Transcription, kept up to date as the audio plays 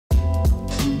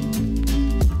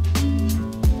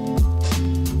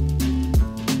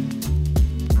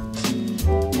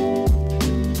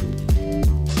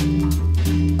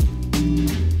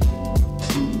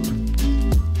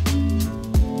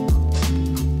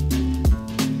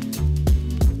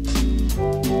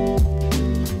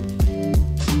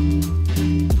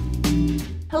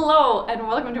and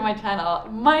welcome to my channel.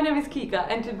 My name is Kika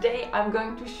and today I'm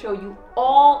going to show you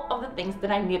all of the things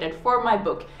that I needed for my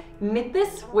book Knit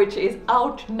This, which is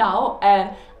out now, and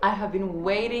I have been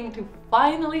waiting to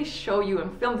finally show you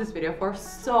and film this video for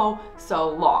so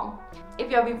long. If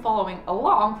you have been following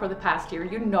along for the past year,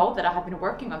 you know that I have been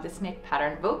working on this knit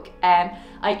pattern book, and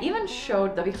I even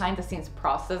showed the behind the scenes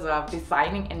process of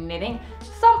designing and knitting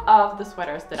some of the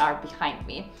sweaters that are behind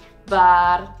me.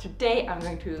 But today I'm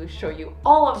going to show you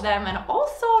all of them and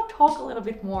also talk a little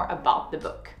bit more about the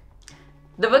book.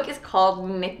 The book is called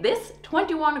Knit This,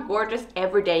 21 gorgeous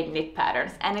everyday knit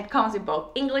patterns, and it comes in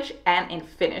both English and in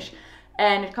Finnish.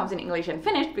 And it comes in English and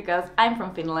Finnish because I'm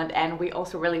from Finland and we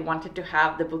also really wanted to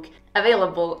have the book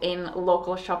available in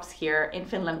local shops here in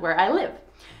Finland where I live.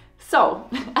 So,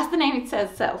 as the name it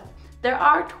says itself, there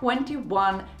are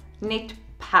 21 knit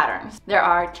patterns. There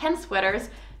are 10 sweaters,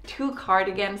 2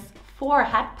 cardigans, 4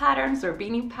 hat patterns or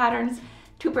beanie patterns,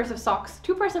 2 pairs of socks,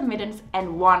 2 pairs of mittens,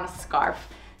 and 1 scarf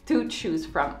to choose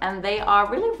from. And they are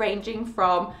really ranging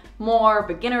from more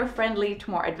beginner friendly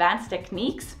to more advanced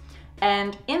techniques.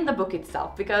 And in the book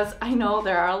itself, because I know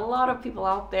there are a lot of people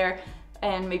out there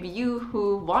and maybe you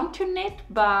who want to knit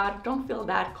but don't feel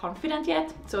that confident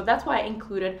yet. So that's why I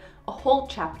included a whole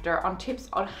chapter on tips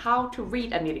on how to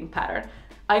read a knitting pattern.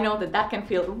 I know that that can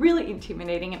feel really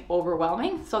intimidating and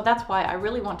overwhelming, so that's why I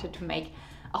really wanted to make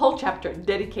a whole chapter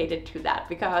dedicated to that,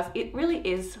 because it really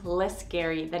is less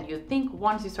scary than you think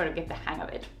once you sort of get the hang of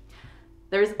it.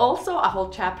 There is also a whole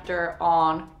chapter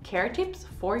on care tips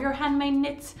for your handmade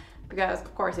knits, because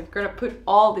of course if you're gonna put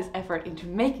all this effort into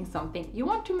making something, you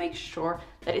want to make sure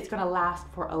that it's gonna last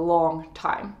for a long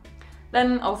time.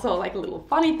 Then also, like, a little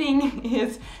funny thing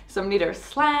is some knitter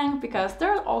slang, because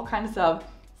there are all kinds of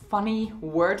funny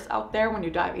words out there when you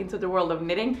dive into the world of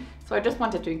knitting, so I just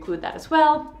wanted to include that as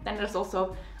well. Then there's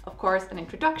also, of course, an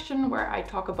introduction where I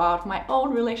talk about my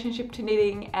own relationship to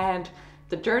knitting and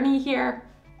the journey here.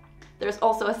 There's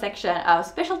also a section of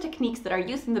special techniques that are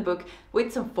used in the book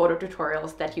with some photo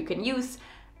tutorials that you can use.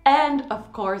 And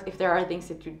of course, if there are things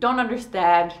that you don't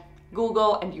understand,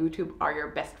 Google and YouTube are your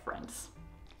best friends.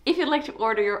 If you'd like to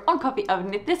order your own copy of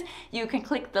Knit This, you can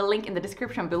click the link in the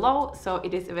description below. So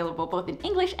it is available both in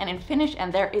English and in Finnish,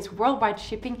 and there is worldwide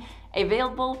shipping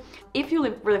available. If you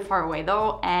live really far away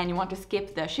though and you want to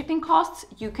skip the shipping costs,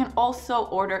 you can also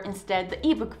order instead the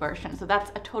ebook version. So that's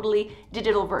a totally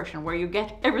digital version where you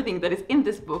get everything that is in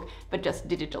this book, but just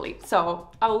digitally. So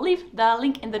I will leave the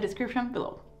link in the description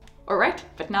below. All right,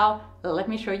 but now let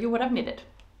me show you what I've knitted.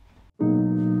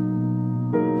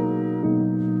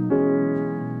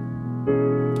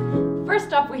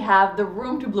 First up, we have the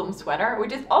Room to Bloom sweater,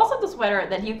 which is also the sweater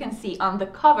that you can see on the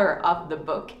cover of the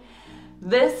book.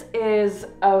 This is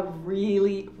a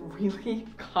really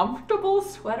comfortable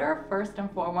sweater, first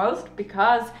and foremost,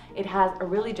 because it has a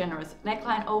really generous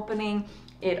neckline opening.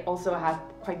 It also has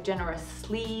quite generous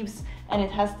sleeves, and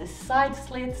it has this side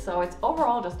slit, so it's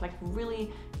overall just like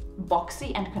really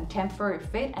boxy and contemporary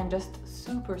fit and just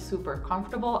super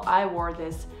comfortable. I wore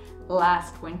this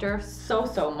last winter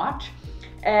so much.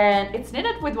 And it's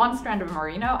knitted with 1 strand of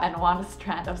merino and 1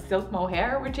 strand of silk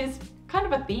mohair, which is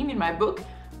kind of a theme in my book.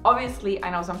 Obviously, I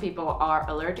know some people are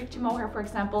allergic to mohair, for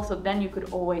example, so then you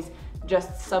could always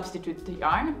just substitute the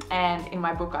yarn. And in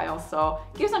my book, I also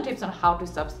give some tips on how to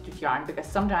substitute yarn, because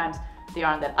sometimes the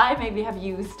yarn that I maybe have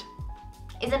used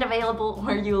isn't available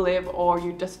where you live, or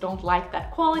you just don't like that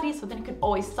quality, so then you can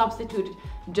always substitute it.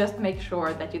 Just make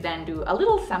sure that you then do a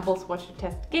little sample swatch to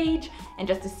test gauge and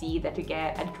just to see that you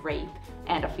get a drape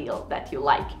and a feel that you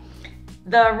like.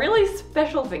 The really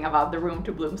special thing about the Room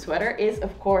to Bloom sweater is,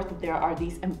 of course, that there are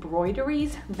these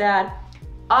embroideries that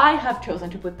I have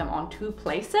chosen to put them on 2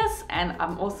 places, and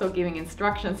I'm also giving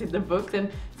instructions in the book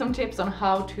and some tips on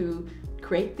how to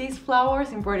create these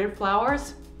flowers, embroidered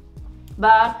flowers.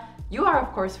 But you are,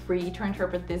 of course, free to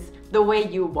interpret this the way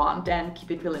you want and keep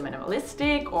it really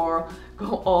minimalistic, or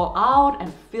go all out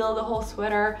and fill the whole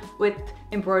sweater with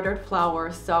embroidered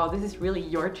flowers. So this is really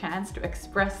your chance to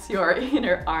express your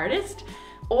inner artist.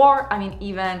 Or, I mean,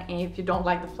 even if you don't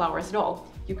like the flowers at all,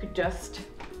 you could just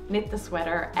knit the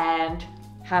sweater and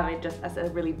have it just as a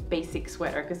really basic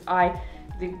sweater, because I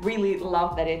really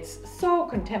love that it's so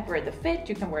contemporary, the fit.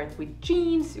 You can wear it with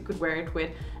jeans, you could wear it with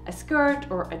a skirt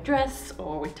or a dress,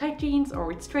 or with tight jeans or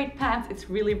with straight pants. It's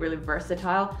really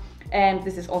versatile. And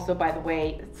this is also, by the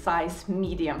way, size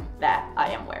medium that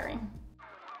I am wearing.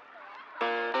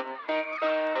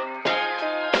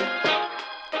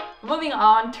 Moving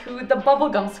on to the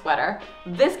bubblegum sweater.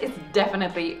 This is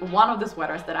definitely one of the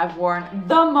sweaters that I've worn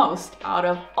the most out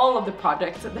of all of the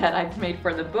projects that I've made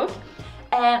for the book.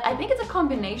 And I think it's a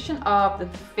combination of the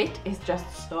fit is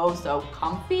just so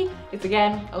comfy. It's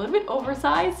again a little bit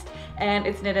oversized, and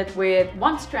it's knitted with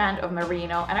 1 strand of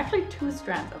merino and actually 2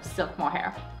 strands of silk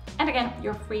mohair. And again,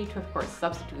 you're free to of course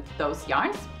substitute those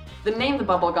yarns. The name the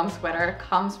bubblegum sweater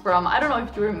comes from, I don't know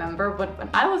if you remember, but when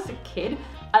I was a kid,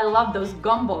 I loved those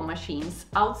gumball machines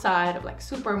outside of like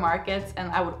supermarkets,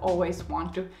 and I would always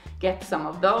want to get some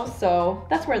of those. So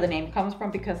that's where the name comes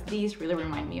from, because these really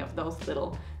remind me of those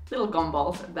little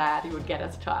gumballs that you would get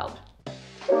as a child.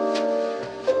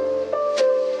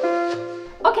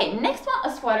 Okay, next one,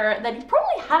 a sweater that you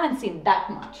probably haven't seen that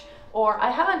much, or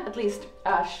I haven't at least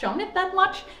shown it that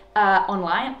much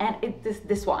online, and it is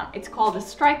this one. It's called the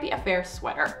Stripy Affair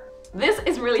sweater. This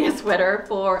is really a sweater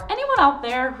for anyone out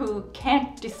there who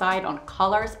can't decide on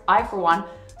colors. I, for one,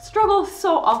 struggle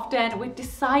so often with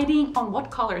deciding on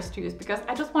what colors to use, because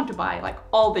I just want to buy like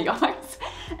all the yarns.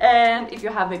 And if you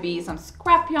have maybe some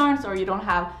scrap yarns, or you don't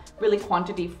have really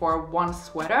quantity for one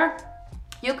sweater,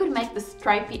 you could make the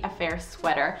Stripy Affair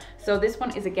sweater. So this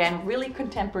one is again really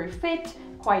contemporary fit,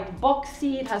 quite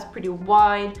boxy. It has pretty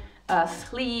wide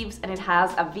sleeves, and it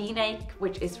has a V-neck,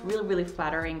 which is really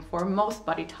flattering for most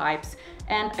body types.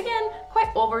 And again,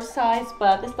 quite oversized,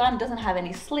 but this one doesn't have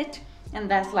any slit, and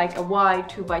that's like a wide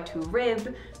 2x2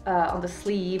 rib on the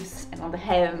sleeves and on the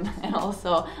hem, and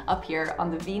also up here on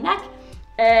the V-neck.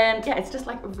 And yeah, it's just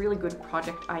like a really good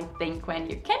project, I think, when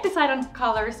you can't decide on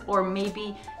colors, or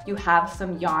maybe you have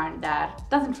some yarn that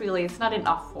doesn't really, it's not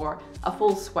enough for a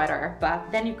full sweater,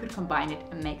 but then you could combine it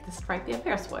and make the Stripy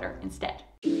Affair sweater instead.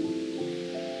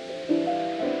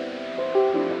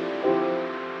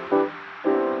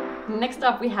 Next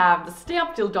up we have the Stay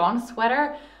Up Till Dawn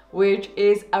sweater, which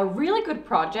is a really good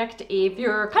project if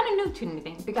you're kind of new to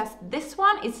knitting, because this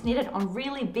one is knitted on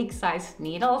really big sized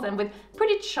needles and with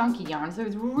pretty chunky yarn, so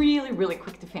it's really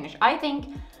quick to finish. I think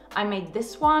I made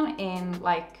this one in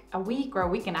like a week or a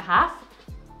week and a half.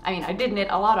 I mean, I did knit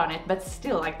a lot on it, but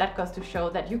still, like, that goes to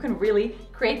show that you can really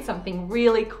create something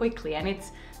really quickly. And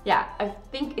it's, yeah, I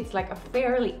think it's like a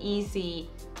fairly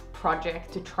easy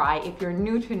project to try if you're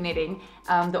new to knitting.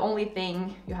 The only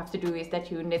thing you have to do is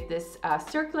that you knit this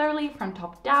circularly from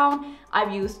top down.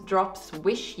 I've used Drops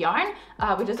Wish yarn,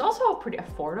 which is also pretty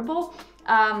affordable.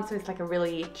 So it's like a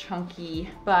really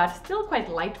chunky, but still quite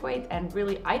lightweight and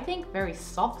really, I think, very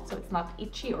soft, so it's not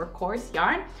itchy or coarse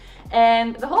yarn.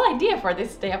 And the whole idea for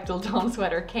this Stay Up Till Dawn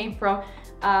sweater came from,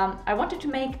 I wanted to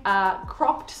make a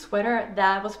cropped sweater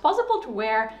that was possible to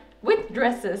wear with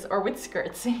dresses or with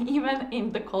skirts, even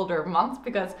in the colder months,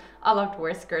 because I love to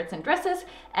wear skirts and dresses,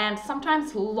 and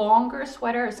sometimes longer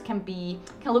sweaters can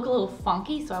look a little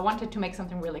funky, so I wanted to make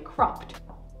something really cropped.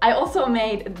 I also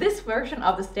made this version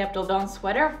of the Stay Up Till Dawn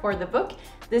sweater for the book.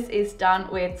 This is done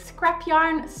with scrap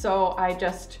yarn, so I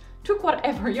just took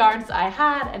whatever yarns I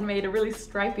had and made a really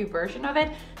stripy version of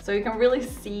it, so you can really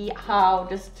see how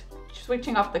just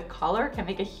switching up the color can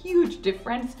make a huge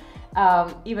difference,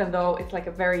 even though it's like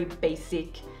a very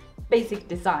basic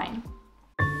design.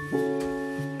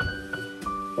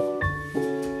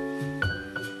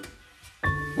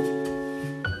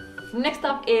 Next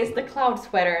up is the cloud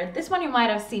sweater. This one you might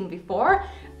have seen before.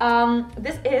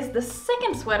 This is the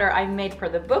second sweater I made for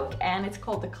the book, and it's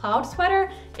called the cloud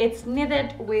sweater. It's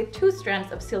knitted with 2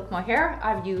 strands of silk mohair.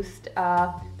 I've used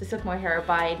the silk mohair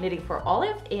by Knitting for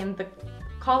Olive in the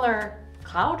color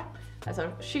Cloud, as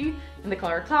a she, in the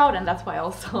color Cloud, and that's why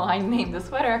also I named the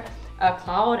sweater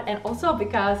Cloud, and also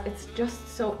because it's just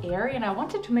so airy, and I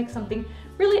wanted to make something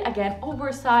really, again,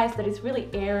 oversized that is really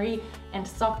airy and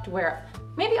soft to wear.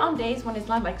 Maybe on days when it's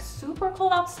not like super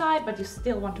cold outside, but you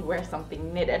still want to wear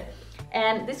something knitted.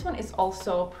 And this one is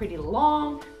also pretty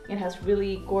long. It has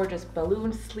really gorgeous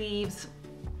balloon sleeves.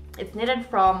 It's knitted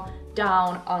from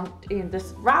down on in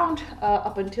this round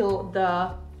up until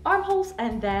the armholes,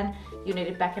 and then you knit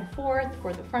it back and forth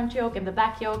for the front yoke and the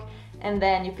back yoke, and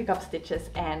then you pick up stitches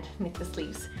and knit the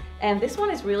sleeves. And this one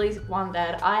is really one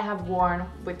that I have worn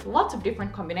with lots of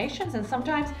different combinations, and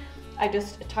sometimes I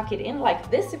just tuck it in like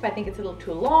this if I think it's a little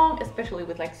too long, especially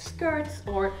with like skirts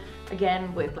or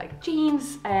again with like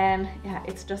jeans. And yeah,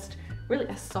 it's just really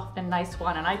a soft and nice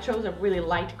one, and I chose a really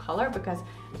light color because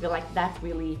I feel like that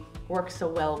really works so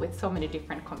well with so many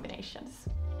different combinations.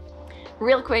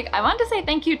 Real quick, I want to say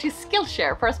thank you to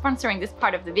Skillshare for sponsoring this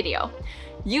part of the video.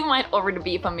 You might already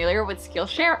be familiar with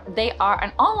Skillshare. They are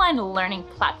an online learning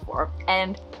platform,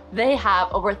 and they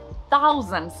have over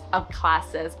thousands of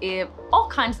classes in all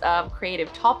kinds of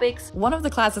creative topics. One of the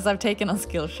classes I've taken on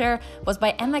Skillshare was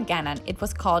by Emma Gannon. It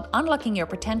was called Unlocking Your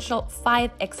Potential: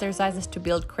 5 Exercises to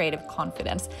Build Creative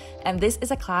Confidence. And this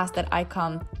is a class that I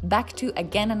come back to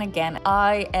again and again.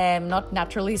 I am not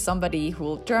naturally somebody who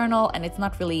will journal, and it's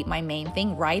not really my main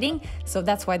thing, writing. So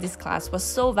that's why this class was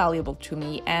so valuable to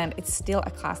me, and it's still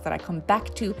a class that I come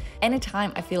back to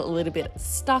anytime I feel a little bit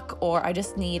stuck or I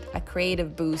just need a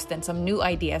creative boost and some new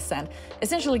ideas and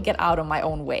essentially get out of my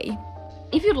own way.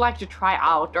 If you'd like to try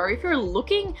out, or if you're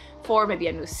looking for maybe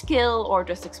a new skill or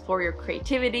just explore your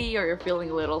creativity, or you're feeling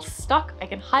a little stuck, I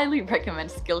can highly recommend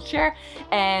Skillshare.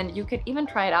 And you can even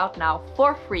try it out now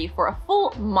for free for a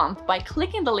full month by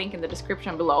clicking the link in the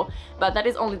description below. But that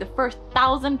is only the first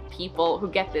 1,000 people who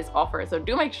get this offer. So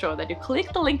do make sure that you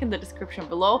click the link in the description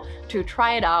below to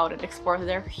try it out and explore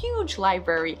their huge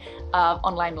library of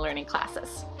online learning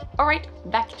classes. All right,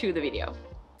 back to the video.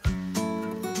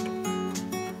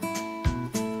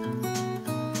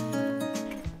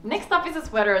 Next up is a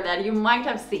sweater that you might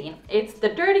have seen. It's the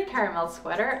Dirty Caramel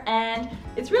sweater, and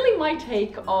it's really my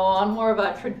take on more of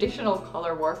a traditional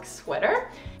colorwork sweater.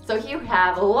 So here we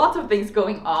have lots of things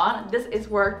going on. This is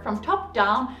worked from top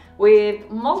down with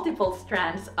multiple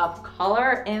strands of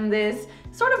color in this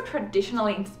sort of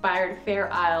traditionally inspired Fair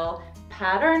Isle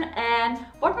pattern. And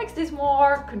what makes this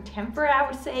more contemporary, I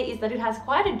would say, is that it has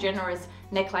quite a generous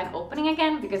neckline opening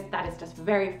again, because that is just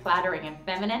very flattering and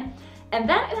feminine. And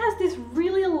then it has these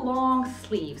really long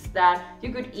sleeves that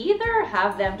you could either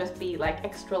have them just be like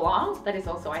extra long, that is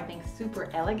also, I think, super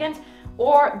elegant,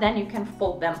 or then you can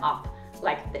fold them up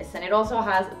like this. And it also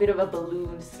has a bit of a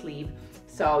balloon sleeve,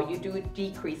 so you do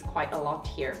decrease quite a lot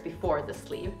here before the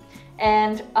sleeve.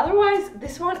 And otherwise,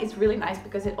 this one is really nice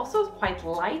because it also is quite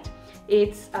light.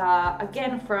 It's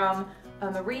again from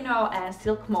merino and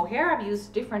silk mohair. I've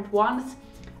used different ones,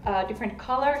 different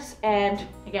colors, and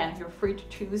again, you're free to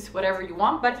choose whatever you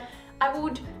want, but I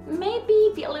would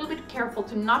maybe be a little bit careful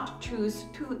to not choose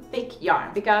too thick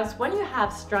yarn, because when you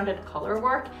have stranded color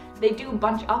work, they do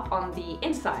bunch up on the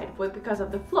inside because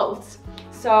of the floats.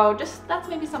 So just that's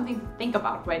maybe something to think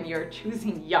about when you're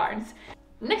choosing yarns.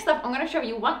 Next up, I'm going to show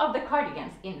you one of the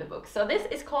cardigans in the book. So this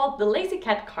is called the Lazy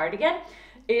Cat cardigan.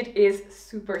 It is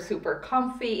super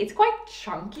comfy, it's quite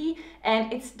chunky,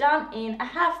 and it's done in a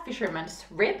half fisherman's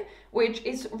rib, which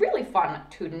is really fun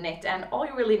to knit. And all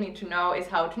you really need to know is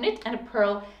how to knit and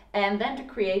purl, and then to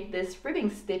create this ribbing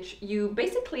stitch, you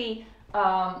basically,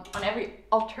 on every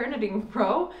alternating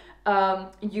row,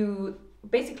 you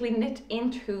basically knit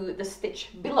into the stitch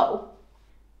below.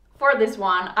 For this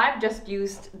one, I've just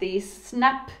used these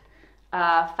snap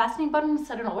fastening buttons.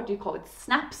 I don't know, what do you call it?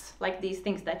 Snaps, like these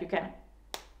things that you can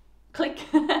click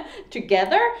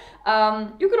together.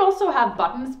 You could also have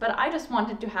buttons, but I just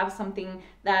wanted to have something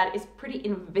that is pretty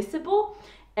invisible.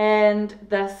 And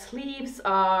the sleeves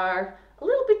are a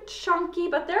little bit chunky,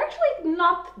 but they're actually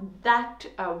not that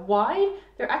wide.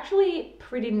 They're actually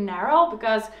pretty narrow,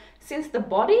 because since the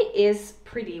body is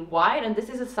pretty wide, and this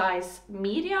is a size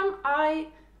medium, I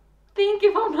think,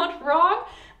 if I'm not wrong.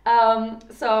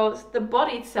 So the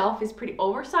body itself is pretty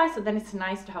oversized, so then it's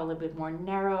nice to have a little bit more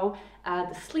narrow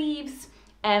the sleeves.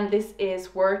 And this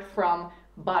is worked from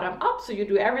bottom up, so you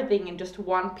do everything in just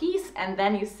one piece, and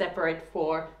then you separate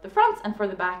for the fronts and for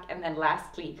the back, and then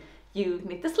lastly you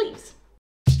knit the sleeves.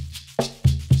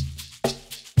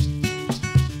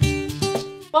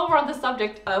 While we're on the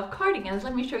subject of cardigans,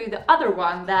 let me show you the other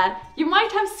one that you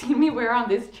might have seen me wear on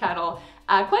this channel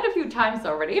quite a few times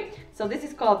already. So this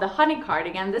is called the honey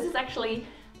cardigan. This is actually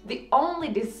the only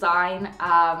design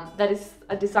that is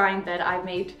a design that I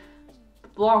made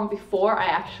long before I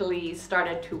actually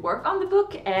started to work on the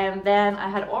book, and then I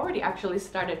had already actually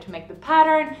started to make the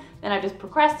pattern, then I just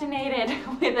procrastinated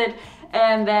with it,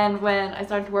 and then when I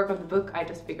started to work on the book, I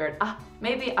just figured,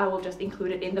 maybe I will just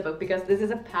include it in the book, because this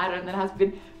is a pattern that has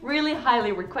been really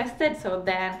highly requested. So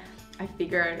then I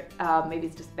figured maybe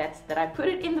it's just best that I put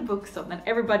it in the book, so then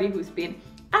everybody who's been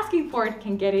asking for it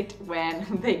can get it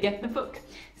when they get the book.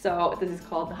 So this is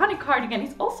called the honey cardigan.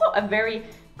 It's also a very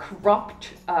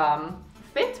cropped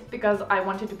fit, because I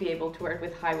wanted to be able to wear it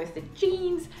with high-waisted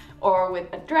jeans or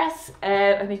with a dress,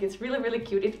 and I think it's really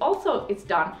cute. It's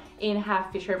done in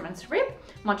half fisherman's rib,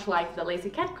 much like the Lazy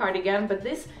Cat cardigan, but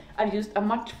this I've used a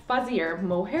much fuzzier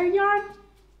mohair yarn.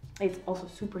 It's also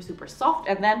super soft,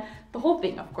 and then the whole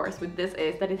thing, of course, with this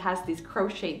is that it has these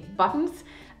crochet buttons,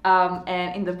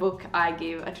 and in the book I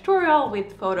give a tutorial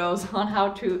with photos on how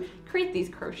to create these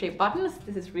crochet buttons.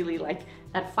 This is really like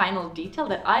that final detail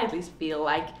that I at least feel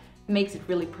like makes it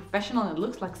really professional, and it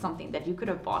looks like something that you could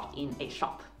have bought in a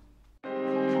shop.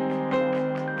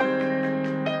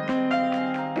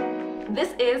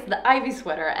 is the Ivy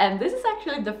sweater, and this is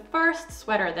actually the first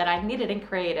sweater that I knitted and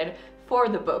created for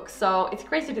the book. So it's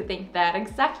crazy to think that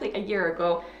exactly a year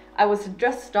ago I was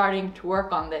just starting to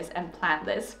work on this and plan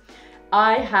this.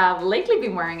 I have lately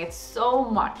been wearing it so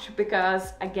much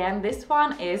because, again, this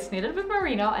one is knitted with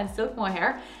merino and silk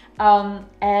mohair,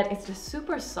 and it's just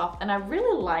super soft, and I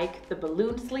really like the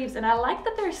balloon sleeves, and I like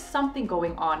that there's something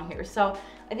going on here. So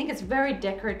I think it's very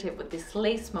decorative with this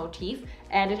lace motif,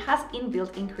 and it has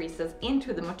inbuilt increases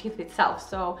into the motif itself,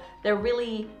 so they're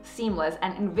really seamless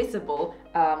and invisible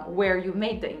where you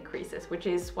made the increases, which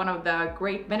is one of the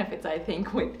great benefits, I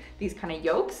think, with these kind of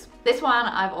yokes. This one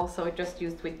I've also just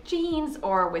used with jeans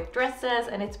or with dresses,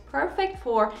 and it's perfect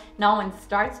for now when it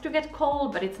starts to get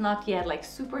cold, but it's not yet like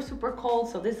super cold.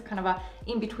 So this is kind of a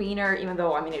in-betweener, even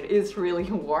though, I mean, it is really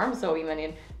warm. So even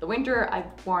in the winter, I've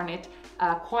worn it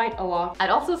quite a lot. I'd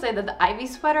also say that the Ivy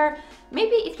sweater,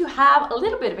 maybe if you have a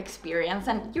little bit of experience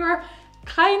and you're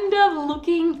kind of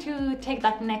looking to take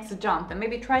that next jump and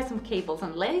maybe try some cables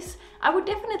and lace, I would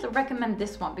definitely recommend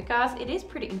this one because it is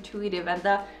pretty intuitive, and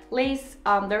the lace,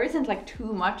 there isn't like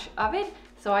too much of it,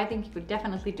 so I think you could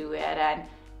definitely do it. And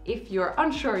if you're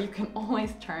unsure, you can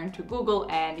always turn to Google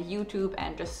and YouTube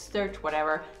and just search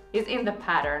whatever is in the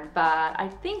pattern, but I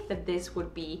think that this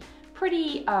would be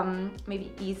pretty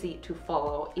maybe easy to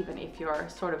follow even if you're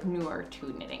sort of newer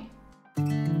to knitting.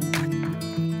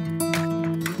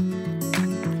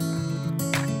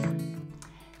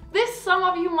 Some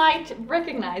of you might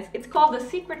recognize. It's called the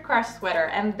Secret Crush sweater,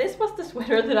 and this was the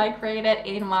sweater that I created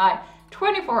in my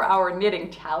 24-hour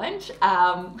knitting challenge.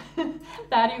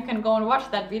 That you can go and watch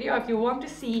that video if you want to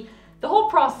see the whole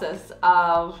process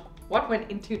of what went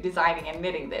into designing and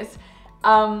knitting this.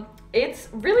 It's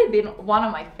really been one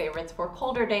of my favorites for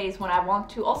colder days when I want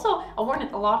to. Also, I worn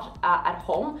it a lot at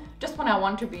home, just when I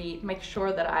want to make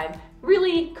sure that I'm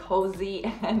really cozy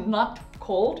and not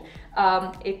cold.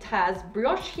 It has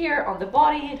brioche here on the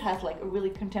body. It has like a really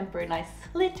contemporary nice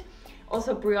slit,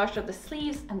 also brioche of the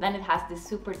sleeves, and then it has this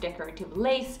super decorative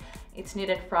lace. It's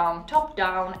knitted from top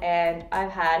down, and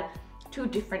I've had 2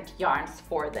 different yarns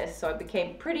for this, so it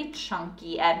became pretty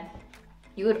chunky. And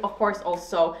you would of course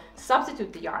also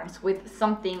substitute the yarns with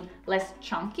something less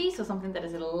chunky, so something that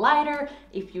is a little lighter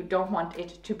if you don't want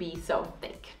it to be so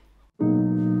thick.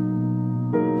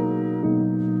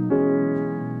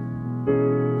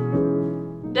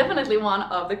 Definitely one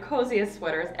of the coziest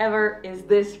sweaters ever is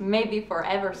this Maybe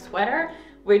Forever sweater,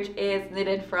 which is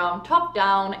knitted from top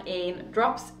down in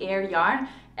Drops Air yarn,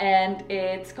 and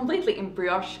it's completely in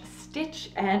brioche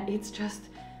stitch, and it's just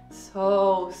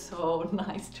so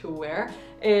nice to wear.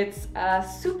 It's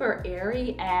super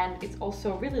airy, and it's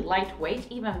also really lightweight,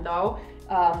 even though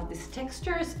this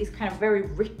texture is kind of very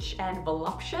rich and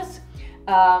voluptuous.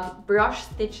 Brioche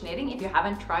stitch knitting, if you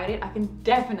haven't tried it, I can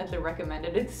definitely recommend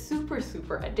it. It's super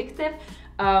addictive.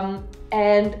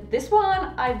 And this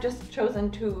one I've just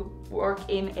chosen to work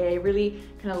in a really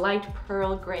kind of light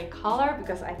pearl gray color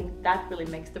because I think that really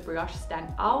makes the brioche stand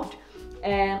out.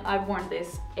 And I've worn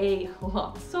this a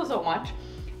lot, so much,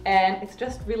 and it's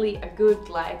just really a good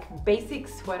like basic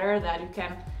sweater that you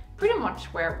can pretty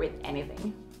much wear with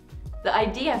anything. The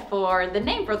idea for the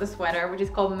name for the sweater, which is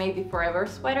called Maybe Forever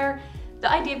sweater,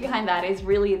 the idea behind that is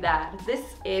really that this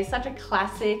is such a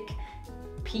classic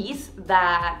piece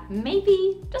that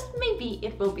maybe, just maybe,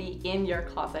 it will be in your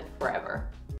closet forever.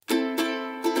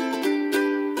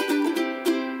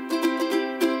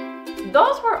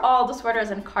 Those were all the sweaters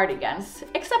and cardigans,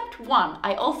 except one.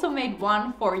 I also made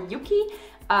one for Yuki,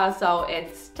 so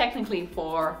it's technically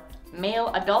for male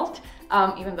adult,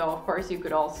 even though of course you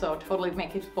could also totally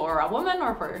make it for a woman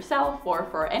or for yourself or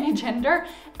for any gender,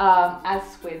 as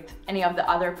with any of the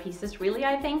other pieces really,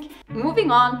 I think.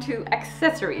 Moving on to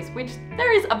accessories, which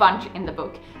there is a bunch in the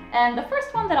book. And the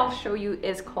first one that I'll show you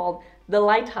is called the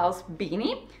Lighthouse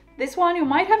Beanie. This one you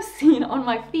might have seen on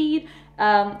my feed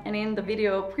and in the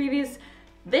video previous.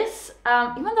 This,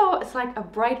 even though it's like a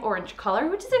bright orange color,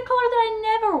 which is a color that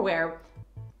I never wear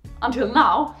until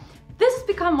now, this has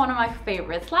become one of my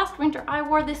favorites. Last winter I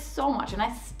wore this so much, and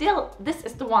this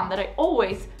is the one that I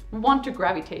always want to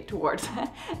gravitate towards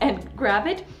and grab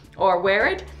it or wear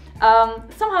it.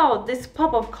 Somehow this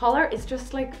pop of color is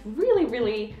just like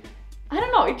really, I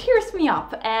don't know, it tears me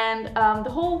up. And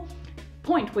the whole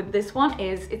point with this one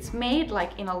is it's made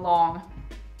like in a long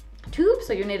tube,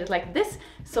 so you knit it like this,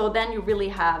 so then you really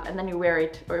have, and then you wear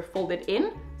it or fold it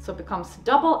in, so it becomes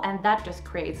double, and that just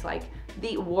creates like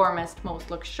the warmest,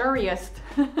 most luxurious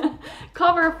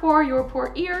cover for your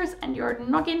poor ears and your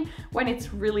noggin when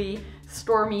it's really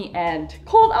stormy and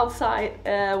cold outside,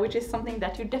 which is something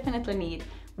that you definitely need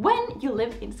when you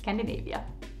live in Scandinavia.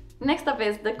 Next up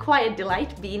is the Quiet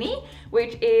Delight beanie,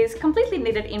 which is completely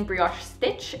knitted in brioche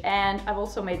stitch, and I've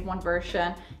also made one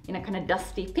version in a kind of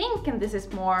dusty pink, and this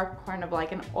is more kind of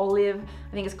like an olive.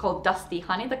 I think it's called Dusty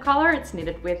Honey, the color. It's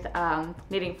knitted with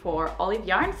knitting for olive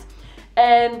yarns.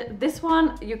 And this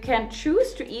one, you can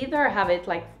choose to either have it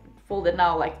like folded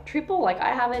now like triple, like I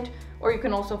have it, or you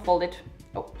can also fold it,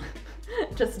 oh,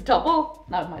 just double.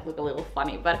 Now it might look a little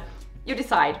funny, but you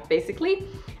decide basically.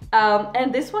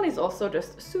 And this one is also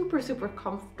just super, super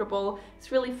comfortable.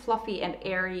 It's really fluffy and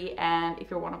airy, and if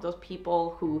you're one of those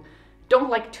people who don't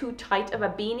like too tight of a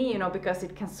beanie, you know, because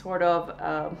it can sort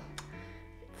of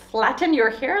flatten your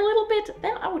hair a little bit,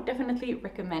 then I would definitely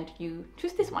recommend you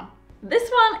choose this one. This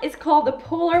one is called the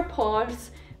Polar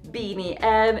Paws beanie,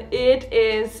 and it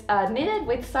is knitted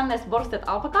with Sannes borsted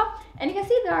alpaca, and you can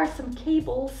see there are some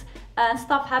cables and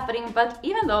stuff happening, but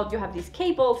even though you have these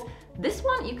cables, this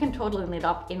one you can totally knit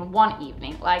up in one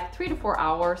evening, like 3 to 4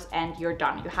 hours, and you're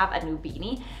done. You have a new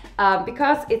beanie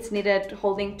because it's knitted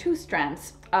holding 2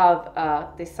 strands of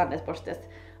this Sannes borsted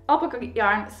alpaca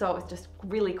yarn, so it's just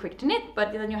really quick to knit,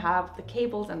 but then you have the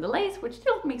cables and the lace, which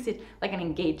still makes it like an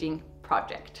engaging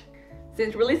project.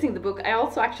 Since releasing the book, I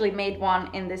also actually made one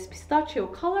in this pistachio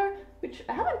color, which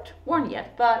I haven't worn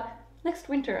yet, but next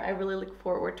winter I really look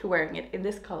forward to wearing it in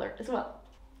this color as well.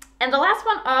 And the last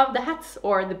one of the hats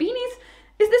or the beanies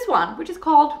is this one, which is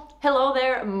called Hello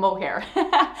There Mohair,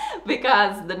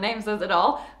 because the name says it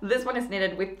all. This one is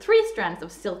knitted with 3 strands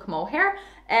of silk mohair,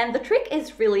 and the trick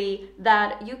is really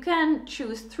that you can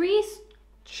choose 3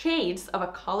 shades of a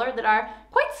color that are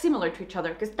quite similar to each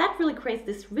other, because that really creates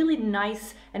this really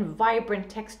nice and vibrant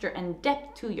texture and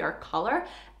depth to your color.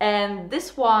 And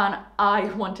this one I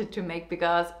wanted to make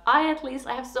because I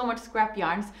have so much scrap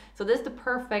yarns, so this is the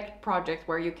perfect project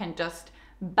where you can just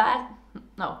bust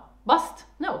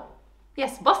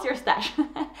your stash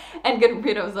and get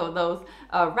rid of some of those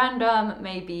random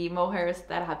maybe mohairs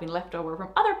that have been left over from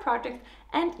other projects,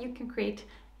 and you can create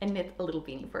and knit a little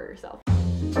beanie for yourself.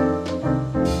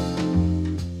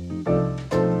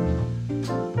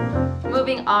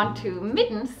 Moving on to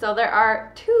mittens, so there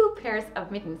are 2 pairs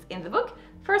of mittens in the book.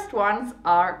 First ones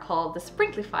are called the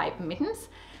Sprinklify mittens,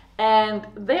 and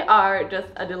they are just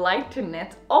a delight to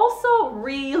knit. Also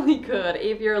really good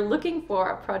if you're looking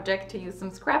for a project to use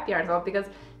some scrap yarns on, because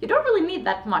you don't really need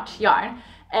that much yarn,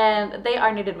 and they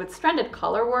are knitted with stranded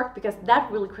color work because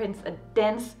that really creates a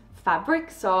dense fabric,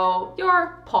 so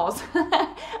your paws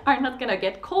are not gonna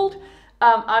get cold.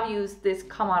 I've used this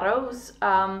Camaros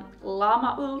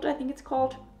Llama Oud, I think it's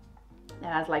called. It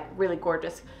has like really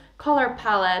gorgeous color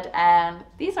palette, and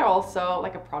these are also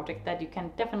like a project that you can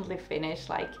definitely finish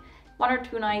like 1 or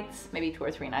 2 nights, maybe 2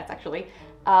 or 3 nights actually,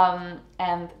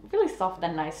 and really soft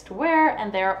and nice to wear.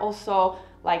 And they're also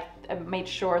like made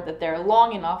sure that they're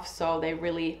long enough so they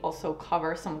really also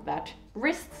cover some of that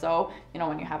wrist, so you know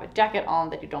when you have a jacket on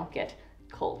that you don't get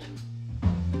cold.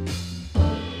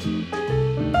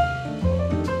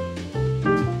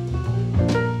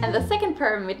 And the second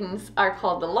pair of mittens are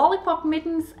called the Lollipop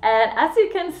mittens, and as you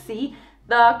can see,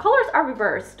 the colors are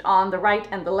reversed on the right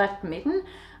and the left mitten.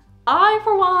 I,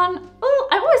 for one,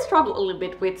 I always struggle a little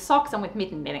bit with socks and with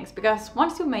mitten knittings, because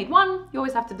once you've made one, you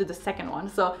always have to do the second one.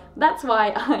 So that's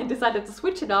why I decided to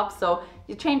switch it up, so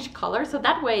you change color, so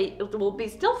that way it will be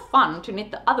still fun to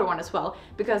knit the other one as well,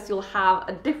 because you'll have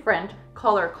a different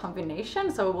color combination,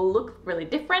 so it will look really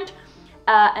different.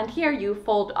 And here you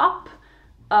fold up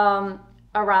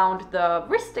around the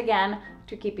wrist again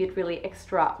to keep it really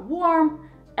extra warm,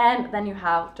 and then you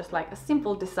have just like a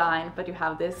simple design, but you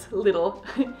have this little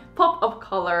pop of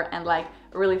color and like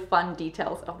really fun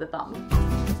details of the thumb.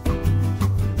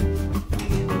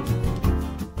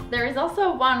 There is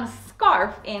also one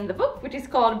scarf in the book, which is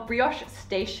called Brioche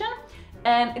Station,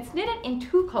 and it's knitted in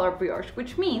 2-color brioche,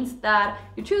 which means that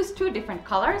you choose 2 different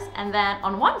colors, and then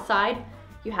on one side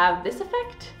you have this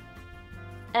effect,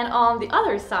 and on the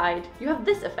other side you have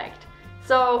this effect.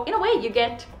 So in a way you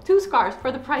get 2 scarves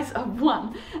for the price of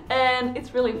 1, and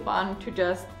it's really fun to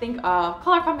just think of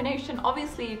color combination.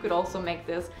 Obviously you could also make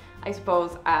this, I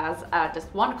suppose, as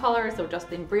just 1 color, so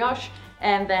just in brioche,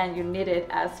 and then you knit it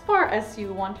as far as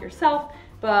you want yourself.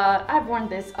 But I've worn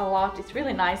this a lot, it's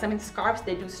really nice. I mean, scarves,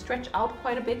 they do stretch out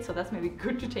quite a bit, so that's maybe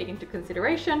good to take into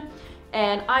consideration.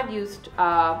 And I've used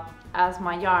as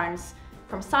my yarns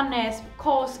from Sannes,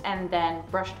 Kos, and then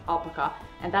brushed alpaca,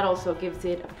 and that also gives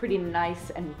it a pretty nice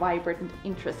and vibrant and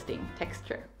interesting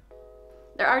texture.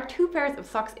 There are 2 pairs of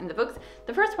socks in the books.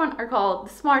 The first one are called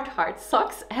the Smart Heart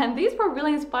socks, and these were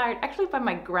really inspired actually by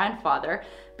my grandfather,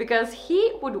 because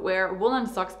he would wear woolen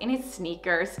socks in his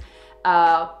sneakers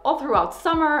all throughout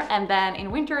summer, and then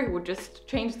in winter he would just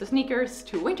change the sneakers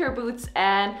to winter boots.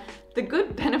 And the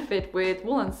good benefit with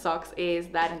woolen socks is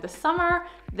that in the summer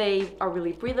they are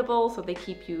really breathable, so they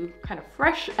keep you kind of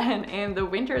fresh, and in the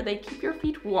winter they keep your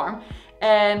feet warm.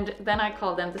 And then I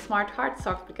call them the smart heart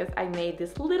socks because I made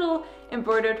this little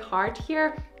embroidered heart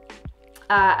here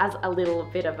as a little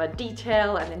bit of a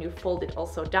detail, and then you fold it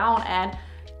also down. And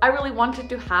I really wanted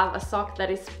to have a sock that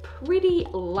is pretty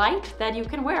light that you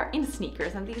can wear in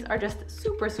sneakers, and these are just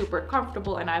super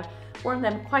comfortable, and I've worn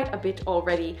them quite a bit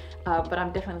already, but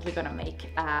I'm definitely gonna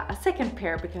make a second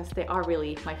pair because they are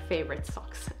really my favorite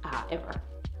socks ever.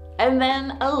 And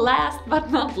then last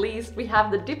but not least, we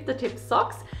have the Dip the Tip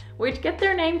socks, which get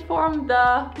their name from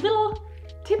the little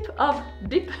dip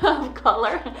of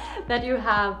color that you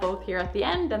have both here at the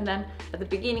end and then at the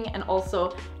beginning, and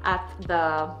also at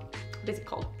the, what is it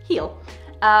called, heel.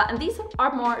 And these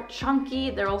are more chunky,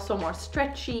 they're also more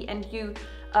stretchy, and you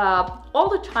all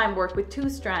the time work with 2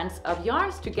 strands of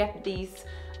yarns to get these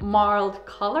marled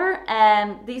color.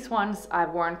 And these ones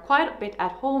I've worn quite a bit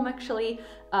at home actually.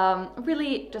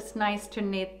 Really just nice to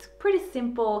knit, pretty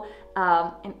simple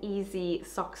and easy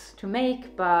socks to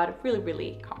make, but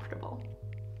really comfortable.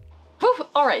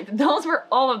 Alright, those were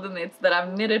all of the knits that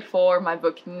I've knitted for my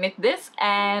book Knit This,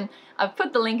 and I've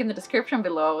put the link in the description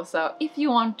below, so if you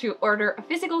want to order a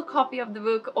physical copy of the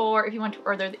book, or if you want to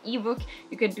order the ebook,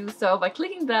 you can do so by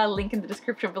clicking the link in the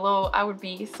description below. I would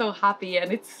be so happy,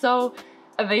 and it's so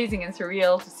amazing and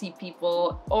surreal to see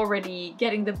people already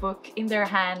getting the book in their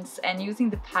hands and using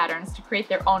the patterns to create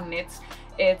their own knits.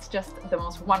 It's just the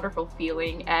most wonderful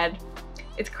feeling, and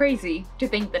it's crazy to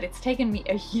think that it's taken me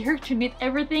a year to knit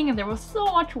everything, and there was so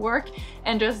much work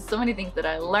and just so many things that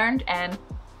I learned. And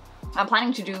I'm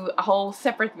planning to do a whole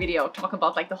separate video talking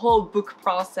about like the whole book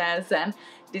process and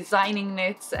designing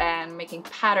knits and making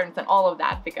patterns and all of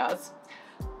that, because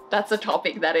that's a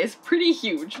topic that is pretty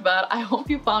huge. But I hope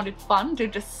you found it fun to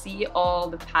just see all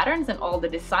the patterns and all the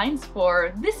designs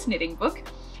for this knitting book.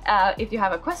 If you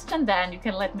have a question, then you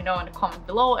can let me know in the comment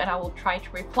below and I will try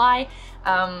to reply.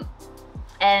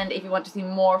 And if you want to see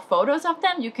more photos of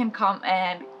them, you can come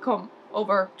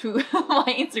over to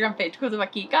my Instagram page,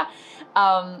 Kika,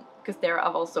 because there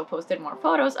I've also posted more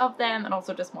photos of them and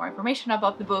also just more information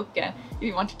about the book, and if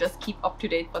you want to just keep up to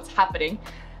date what's happening.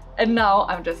 And now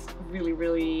I'm just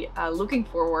really looking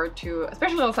forward to,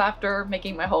 especially also after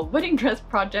making my whole wedding dress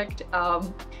project,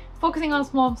 focusing on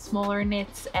smaller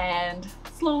knits and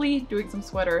slowly doing some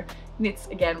sweater knits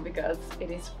again, because it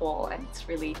is fall and it's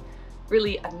really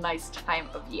a nice time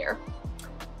of year.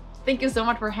 Thank you so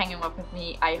much for hanging out with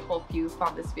me. I hope you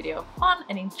found this video fun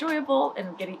and enjoyable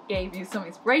and gave you some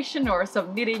inspiration or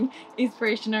some knitting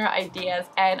inspiration or ideas,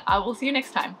 and I will see you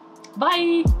next time.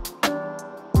 Bye!